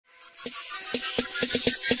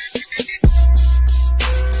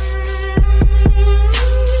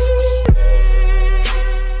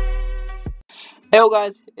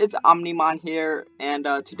guys, it's Omnimon here, and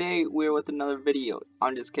today we're with another video.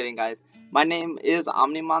 I'm just kidding, guys. My name is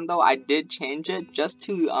Omnimon, though. I did change it just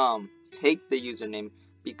to take the username,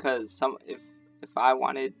 because if I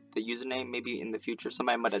wanted the username, maybe in the future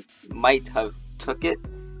somebody might have took it.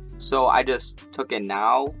 So I just took it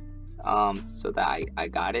now, so that I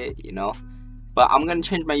got it, you know. But I'm gonna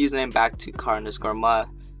change my username back to car_ma.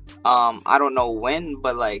 I don't know when,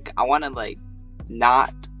 but like I wanna like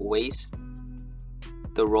not waste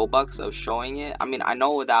the Robux of showing it. I mean, I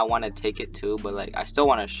know that I want to take it too, but like I still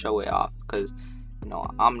want to show it off because, you know,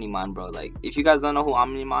 Omnimon, bro. Like, if you guys don't know who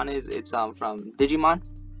Omnimon is, it's from Digimon.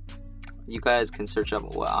 You guys can search up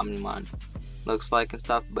what Omnimon looks like and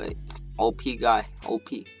stuff, but OP guy, OP.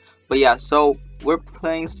 But yeah, so we're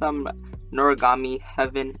playing some Noragami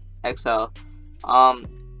Heaven XL.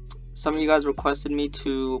 Some of you guys requested me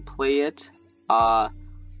to play it.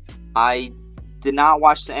 I did not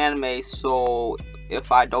watch the anime, so if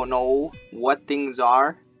I don't know what things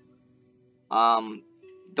are, don't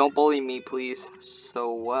bully me, please.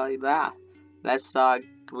 So let's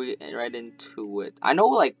get right into it. I know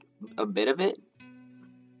like a bit of it.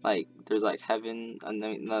 Like there's like heaven, and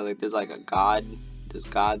then like there's like a god, there's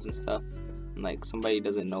gods and stuff. And like somebody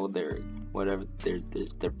doesn't know their whatever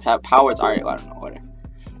their powers are. I don't know, whatever.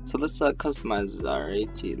 So let's customize our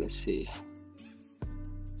AT. Let's see.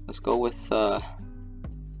 Let's go with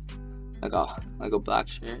like a black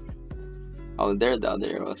shirt. Oh, there the other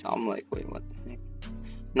arrows. I'm like, wait, what the heck?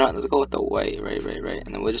 No, let's go with the white, right,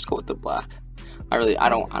 and then we'll just go with the black. I'll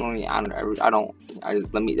go.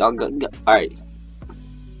 Alright.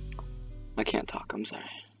 I can't talk, I'm sorry.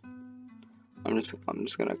 I'm just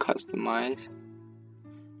gonna customize.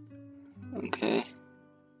 Okay.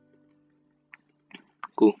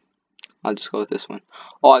 Cool. I'll just go with this one.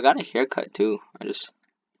 Oh, I got a haircut too. I got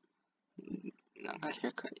a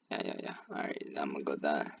haircut. Yeah. Alright, I'm gonna go with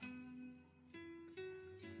that.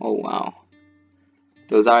 Oh wow.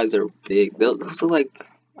 Those eyes are big. Those look like,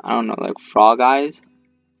 I don't know, like frog eyes.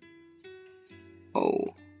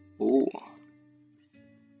 Oh. Ooh.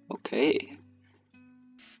 Okay.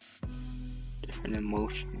 Different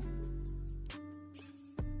emotion.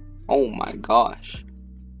 Oh my gosh.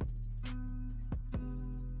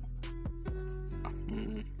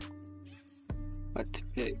 What to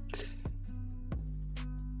pick?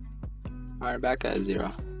 Alright, back at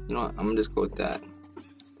 0. You know what? I'm gonna just go with that.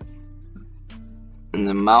 In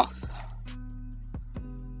the mouth,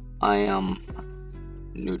 I am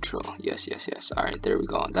neutral. Yes. Alright, there we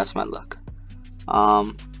go. That's my look.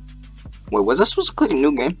 Wait, was I supposed to click a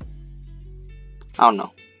new game? I don't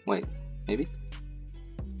know. Wait, maybe?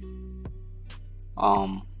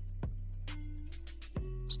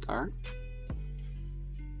 Start?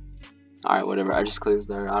 Alright, whatever. I just clicked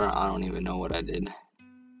there. I don't even know what I did.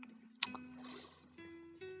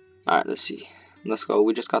 Alright, let's see. Let's go.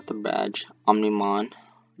 We just got the badge. Omnimon.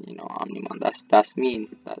 You know, Omnimon. That's me.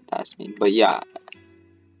 That's me. But yeah,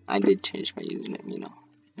 I did change my username, you know.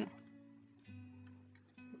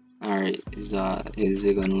 Alright, is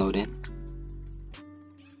it gonna load in?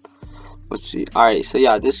 Let's see. Alright, so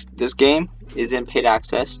yeah, this game is in paid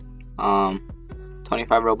access.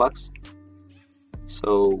 25 Robux.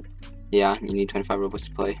 So yeah, you need 25 Robux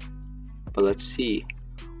to play. But let's see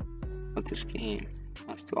what this game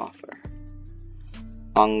has to offer.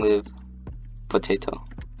 Long live potato.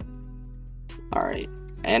 Alright,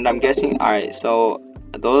 and I'm guessing, alright, so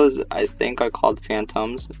those I think are called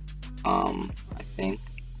phantoms. I think.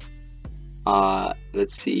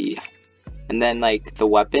 Let's see. And then like the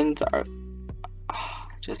weapons are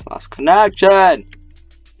just lost connection.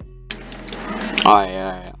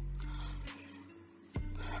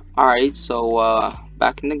 Alright, so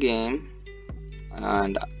back in the game,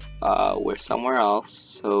 and we're somewhere else.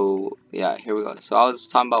 So yeah, here we go. So I was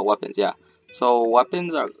talking about weapons. Yeah, so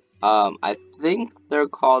weapons are I think they're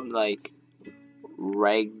called like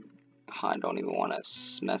I don't even want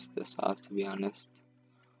to mess this up, to be honest.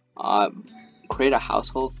 Create a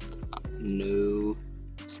household. No.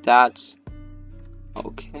 Stats.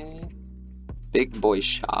 Okay. Big boy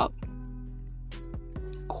shop.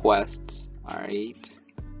 Quests. Alright.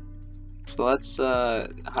 So let's how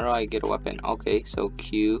do I get a weapon? Okay, so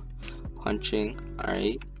Q, punching.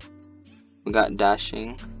 Alright. We got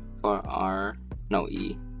dashing for R, no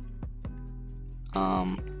E.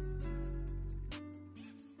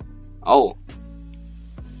 Oh,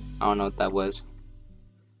 I don't know what that was.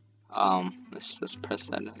 Let's press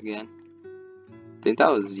that again. I think that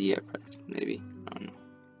was Z I pressed, maybe. I don't know.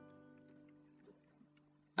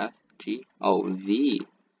 F, G, oh, V.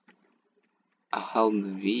 I held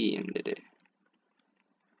V and did it.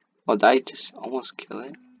 Oh, did I just almost kill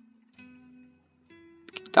it?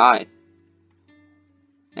 Die.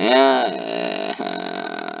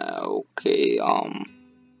 Okay,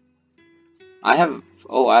 I have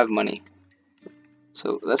money.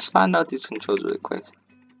 So let's find out these controls really quick.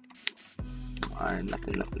 Alright,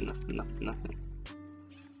 nothing.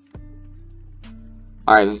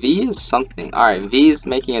 Alright, V is something. Alright, V is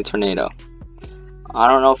making a tornado. I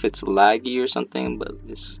don't know if it's laggy or something, but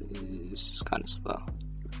this is kind of slow.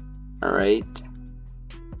 Alright.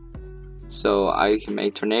 So I can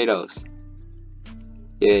make tornadoes.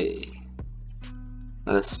 Yay.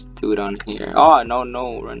 Let's do it on here. Oh,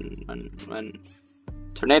 no, run.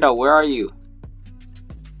 Tornado, where are you?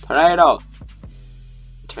 Tornado!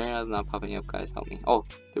 Tornado's not popping up, guys, help me. Oh,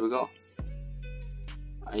 there we go.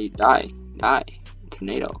 You die.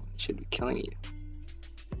 Tornado should be killing you.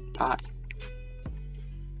 Die.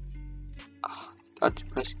 Oh, do I have to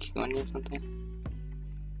press Q on you or something?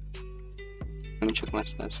 Let me check my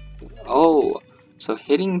stats. Oh, so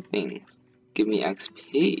hitting things give me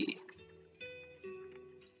XP.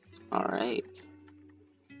 Alright,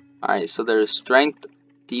 so there's strength,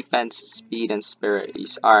 defense, speed, and spirit.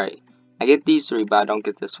 Alright, I get these three, but I don't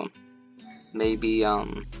get this one. Maybe, yeah,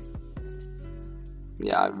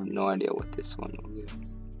 I have no idea what this one will do.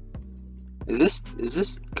 Is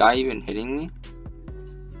this guy even hitting me?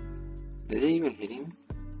 Is it even hitting me?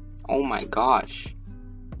 Oh my gosh.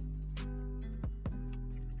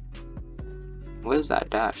 What is that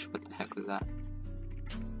dash? What the heck was that?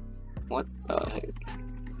 What the heck?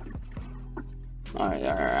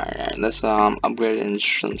 Alright. Let's upgrade it in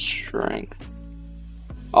some strength.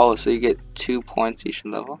 Oh, so you get 2 points each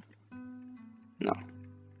level? No.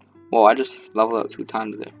 Whoa, I just leveled up 2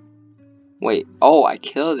 times there. Wait, oh, I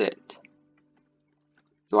killed it.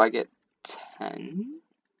 Do I get 10?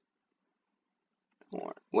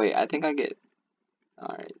 Or wait, I think I get.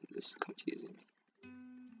 Alright, this is confusing me.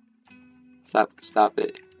 Stop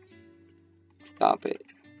it.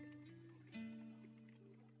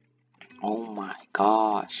 Oh my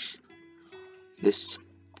gosh. This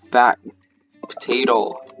fat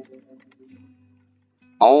potato.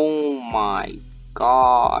 Oh my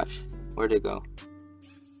gosh. Where'd it go?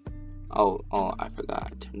 Oh, I forgot.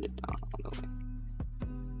 I turned it down all the way.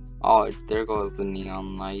 Oh, there goes the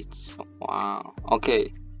neon lights. Wow.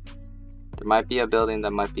 Okay. There might be a building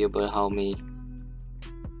that might be able to help me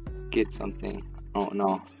get something. Oh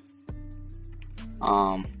no.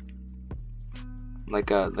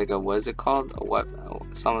 Like a what is it called? A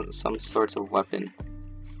weapon, some sorts of weapon.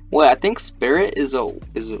 Wait, I think spirit is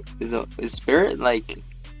spirit like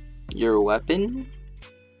your weapon?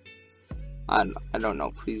 I don't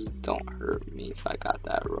know. Please don't hurt me if I got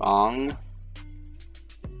that wrong.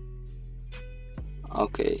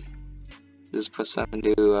 Okay, just put some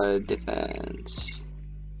into defense.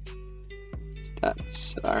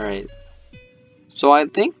 That's alright. So I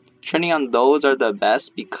think training on those are the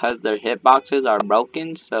best because their hitboxes are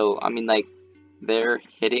broken. So I mean, like, their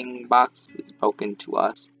hitting box is broken to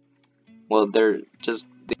us. Well, they're just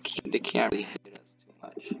they can't really hit us too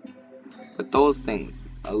much. But those things,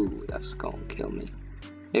 oh, that's gonna kill me.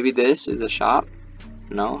 Maybe this is a shop.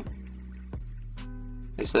 No,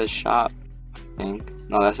 it says shop. I think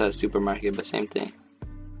no, that says supermarket, but same thing.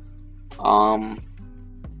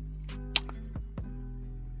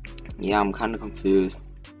 Yeah, I'm kind of confused.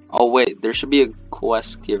 Oh wait, there should be a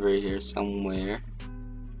quest giver here somewhere.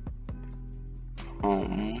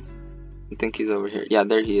 I think he's over here. Yeah,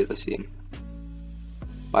 there he is. I see him.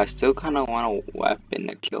 But I still kind of want a weapon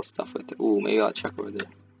to kill stuff with. Ooh, maybe I'll check over there.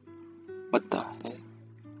 What the heck?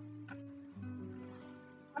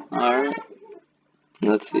 Alright.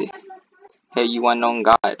 Let's see. Hey, you unknown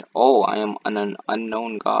god. Oh, I am an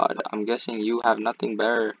unknown god. I'm guessing you have nothing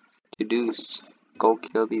better to do. Go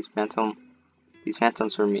kill these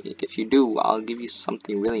phantoms for me. If you do, I'll give you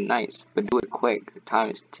something really nice. But do it quick. The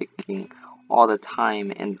time is ticking all the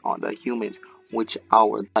time, and all the humans which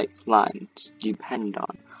our lifelines depend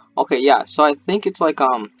on. Okay, yeah. So I think it's like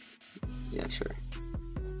yeah, sure.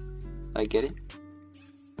 Did I get it?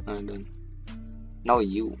 No, I didn't. No,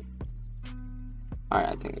 you. Alright,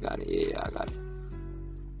 I think I got it. Yeah, I got it.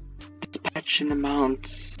 Dispatching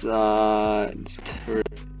amounts. What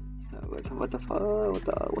the fuck? What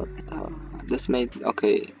the? This made.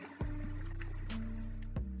 Okay.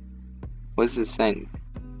 What's this saying?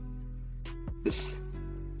 This.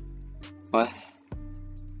 What?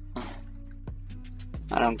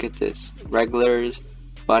 I don't get this. Regulars,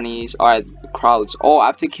 bunnies. Alright, crowds. Oh, I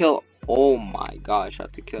have to kill. Oh my gosh, I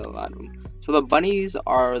have to kill a lot of them. So the bunnies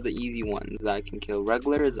are the easy ones that I can kill.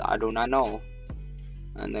 Regulars, I do not know.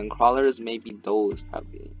 And then crawlers, maybe those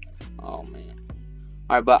probably. Oh man.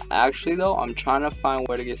 Alright, but actually though, I'm trying to find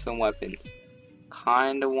where to get some weapons.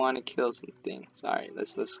 kinda want to kill something. Sorry,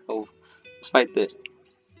 let's go. Let's fight this.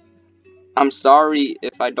 I'm sorry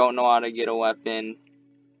if I don't know how to get a weapon,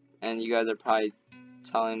 and you guys are probably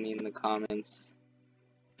telling me in the comments,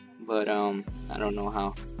 but I don't know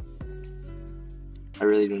how. I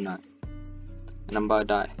really do not, and I'm about to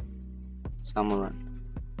die, so I'm gonna run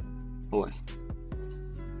away.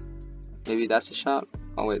 Maybe that's a shop.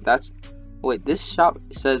 Oh wait, this shop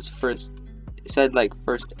says first. It said like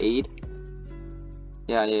first aid.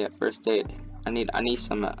 Yeah, first aid. I need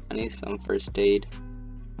some first aid.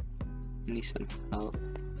 I need some help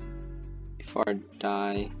before I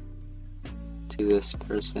die to this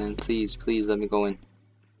person. Please let me go in.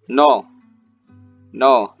 No,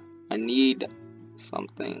 I need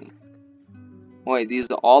something. Wait, these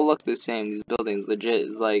all look the same. These buildings, legit,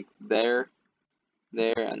 is like there,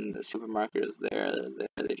 and the supermarket is there.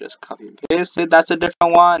 They just copy and pasted. That's a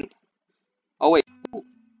different one. Oh wait,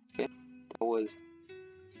 okay, that was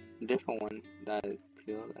a different one that I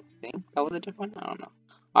killed. I think that was a different one. I don't know.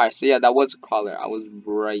 Alright, so yeah, that was a crawler. I was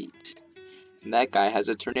right. And that guy has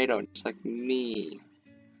a tornado just like me.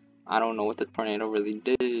 I don't know what the tornado really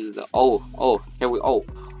did. Oh, here we. Oh,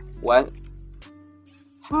 what?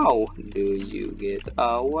 How do you get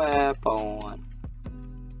a weapon?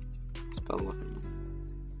 Spell weapon.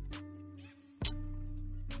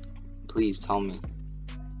 Please tell me.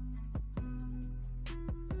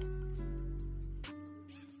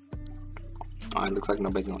 Alright, looks like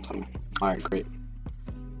nobody's gonna tell me. Alright, great.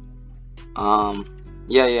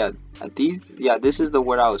 Yeah, this is the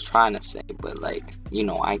word I was trying to say, but like, you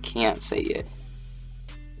know, I can't say it.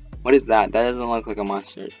 What is that? That doesn't look like a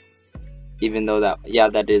monster. Even though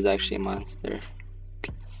that is actually a monster.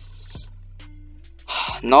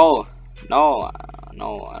 No, I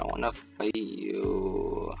don't wanna fight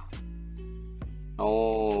you.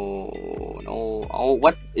 No. Oh,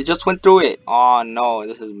 what? It just went through it. Oh no,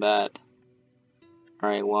 this is bad.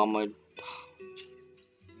 Alright, well, I'm gonna...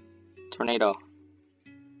 Tornado.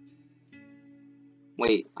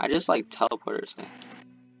 Wait, I just like teleported.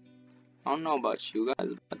 I don't know about you guys,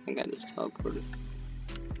 but I think I just teleported.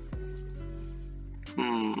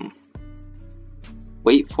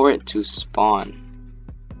 Wait for it to spawn.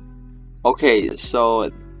 Okay, so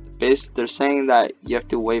they're saying that you have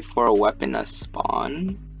to wait for a weapon to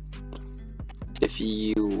spawn if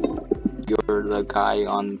you're the guy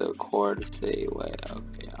on the cord. Say wait,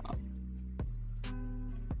 okay.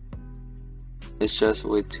 It's just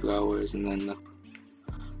wait 2 hours and then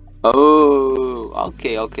oh,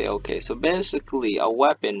 okay. So basically, a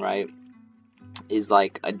weapon, right, is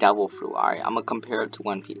like a devil fruit. Alright, I'm gonna compare it to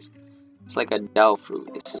One Piece. It's like a devil fruit.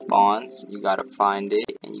 It spawns, you gotta find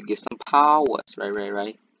it, and you get some powers.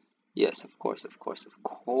 Right? Yes, of course.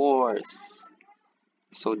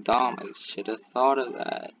 So dumb. I should have thought of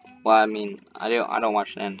that. Well, I mean, I don't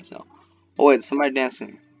watch the anime, so. Oh wait, somebody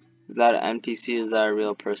dancing. Is that an NPC or is that a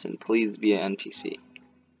real person? Please be an NPC.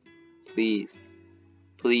 Please.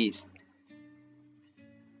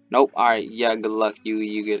 Nope. Alright, yeah, good luck.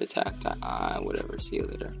 You get attacked. Whatever. See you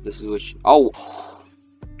later. This is what oh!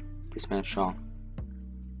 This man's strong.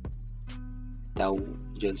 That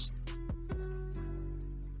just...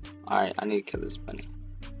 Alright, I need to kill this bunny.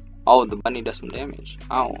 Oh, the bunny does some damage.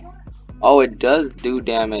 Oh, it does do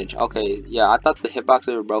damage. Okay, yeah, I thought the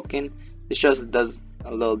hitboxes were broken. It just does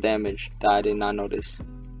a little damage that I did not notice.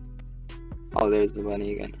 Oh, there's the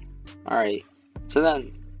bunny again. Alright, so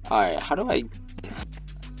then, alright, how do I...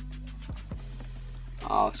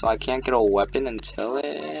 Oh, so I can't get a weapon until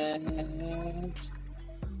it...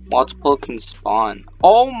 Multiple can spawn.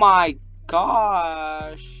 Oh my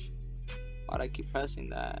gosh! Why'd I keep pressing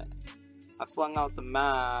that? I flung out the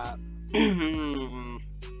map.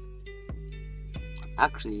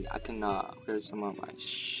 Actually, I can upgrade some of my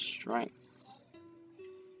strength.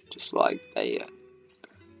 Just like that.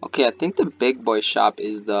 Okay, I think the big boy shop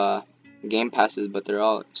is the game passes, but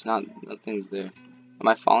nothing's there. Am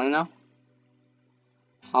I falling now?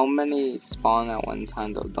 How many spawn at one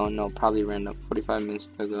time though? Don't know, probably random. 45 minutes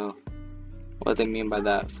to go. What do they mean by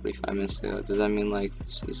that? 45 minutes to go. Does that mean like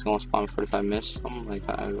it's gonna spawn 45 minutes? Something like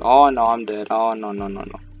that. Oh no, I'm dead. Oh no.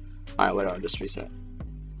 Alright, whatever, just reset.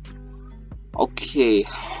 Okay.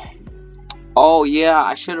 Oh yeah,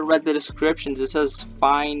 I should have read the descriptions. It says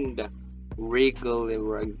find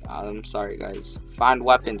regular. I'm sorry guys. Find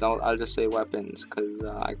weapons. I'll just say weapons because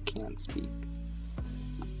I can't speak.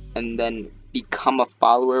 And then become a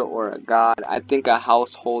follower or a god. I think a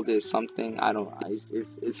household is something. I don't.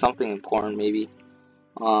 It's something important maybe.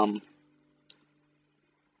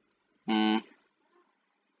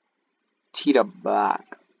 Tita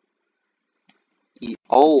Black.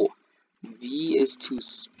 Oh, V is to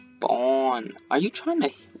Spawn. Are you trying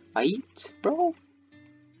to fight, bro?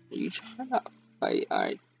 Are you trying to fight?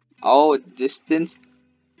 Alright. Oh, distance.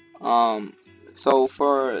 So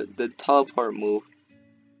for the teleport move,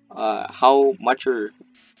 how much your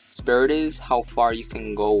spirit is, how far you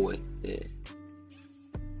can go with it.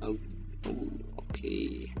 Oh,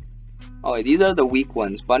 okay. Oh, wait, these are the weak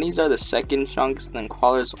ones. Bunnies are the second chunks, then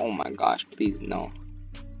crawlers. Oh my gosh, please no.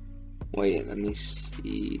 Wait, let me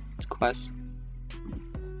see. Quest.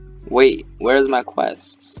 Wait, where's my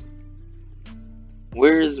quest?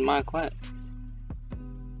 Where is my quest?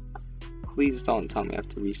 Please don't tell me I have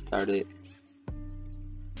to restart it.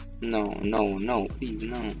 No, no, no, please,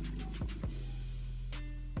 no.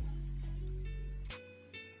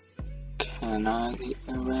 Can I get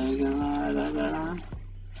a regular?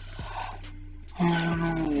 I don't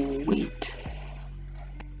know, wait.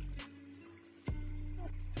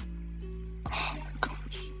 Oh my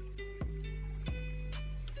gosh.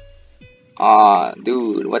 Aw,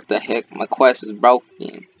 dude, what the heck? My quest is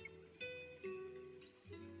broken.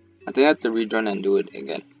 I think I have to rejoin and do it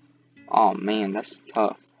again. Oh man, that's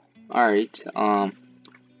tough. Alright, I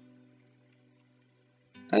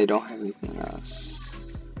don't have anything else.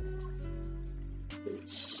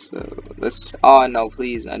 So let's. Oh no,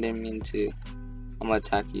 please! I didn't mean to. I'm gonna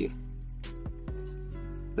attack you.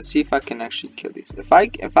 Let's see if I can actually kill these. If I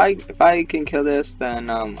can kill this, then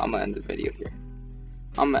I'm gonna end the video here.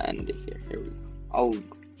 I'm gonna end it here. Here we go. Oh,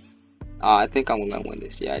 I think I'm gonna win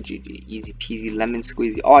this. Yeah, GG, easy peasy, lemon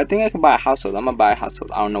squeezy. Oh, I think I can buy a household. I'm gonna buy a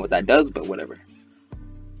household. I don't know what that does, but whatever.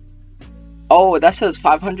 Oh, that says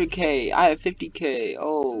 500k. I have 50k.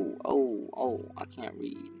 Oh, I can't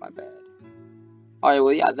read. My bad. Alright,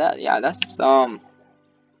 well, yeah, that's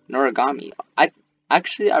Noragami. I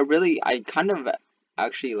kind of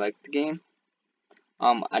actually like the game.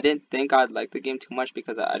 I didn't think I'd like the game too much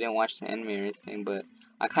because I didn't watch the anime or anything, but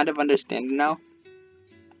I kind of understand it now.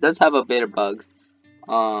 It does have a bit of bugs.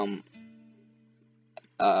 I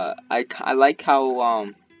like how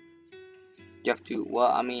you have to.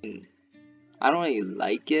 Well, I mean, I don't really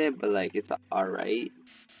like it, but like it's alright.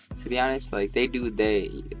 To be honest, like they do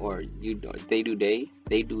they.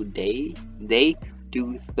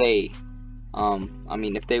 I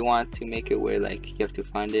mean, if they want to make it where like you have to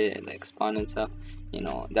find it and like spawn and stuff, you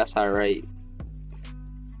know, that's alright.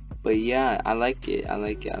 But yeah, I like it.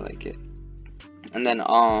 And then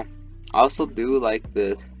I also do like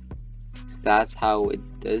the stats, how it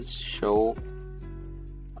does show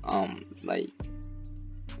like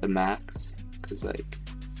the max, cause like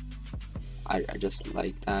I just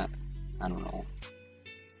like that. I don't know.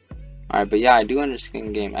 Alright, but yeah, I do understand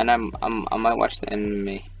the game, and I might watch the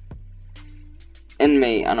anime.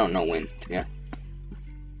 I don't know when. Yeah.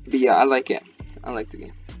 But yeah, I like it. I like the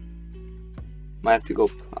game. Might have to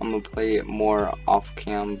go. I'm gonna play it more off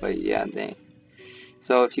cam, but yeah, dang.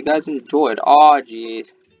 So if you guys enjoyed, oh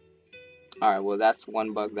jeez. Alright, well that's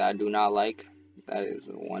one bug that I do not like. That is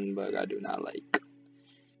one bug I do not like. But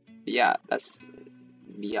yeah, that's.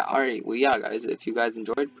 Yeah, alright, well yeah guys, if you guys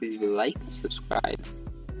enjoyed, please leave a like, subscribe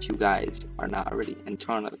if you guys are not already, and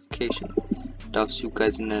turn on notification. I'll see you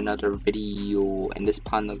guys in another video, and this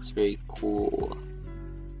pond looks very cool,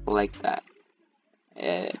 like that.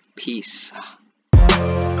 Peace.